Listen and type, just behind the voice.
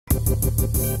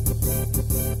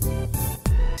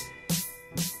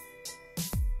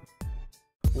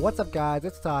What's up, guys?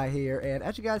 It's Ty here, and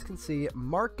as you guys can see,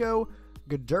 Marko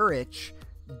Guduric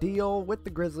deal with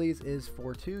the Grizzlies is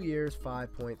for 2 years,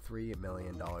 $5.3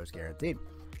 million guaranteed.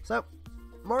 So,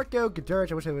 Marko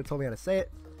Guduric, I wish they would have told me how to say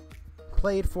it,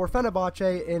 played for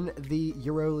Fenerbahce in the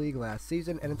EuroLeague last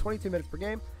season, and in 22 minutes per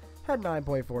game, had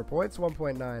 9.4 points,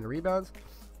 1.9 rebounds,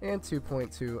 and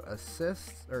 2.2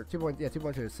 assists, or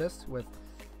 2.2 assists with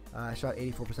shot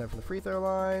 84% from the free throw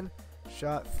line.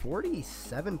 Shot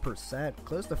 47%,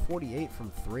 close to 48 from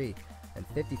 3, and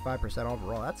 55%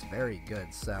 overall. That's very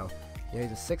good. So, he's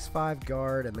a 6'5"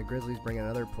 guard, and the Grizzlies bring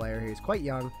another player. He's quite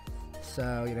young,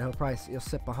 so he'll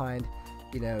sit behind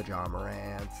Ja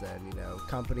Morant and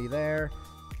company there.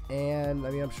 And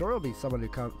I'm sure he'll be someone who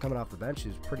coming off the bench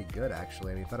who's pretty good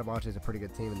actually. Fenerbahce is a pretty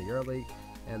good team in the EuroLeague,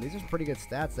 and these are some pretty good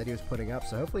stats that he was putting up.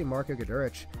 So hopefully Marko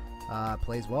Guduric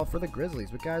plays well for the Grizzlies.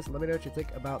 But guys, let me know what you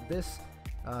think about this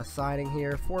signing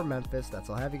here for Memphis. That's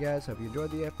all I have, you guys. Hope you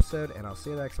enjoyed the episode, and I'll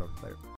see you next one. Later.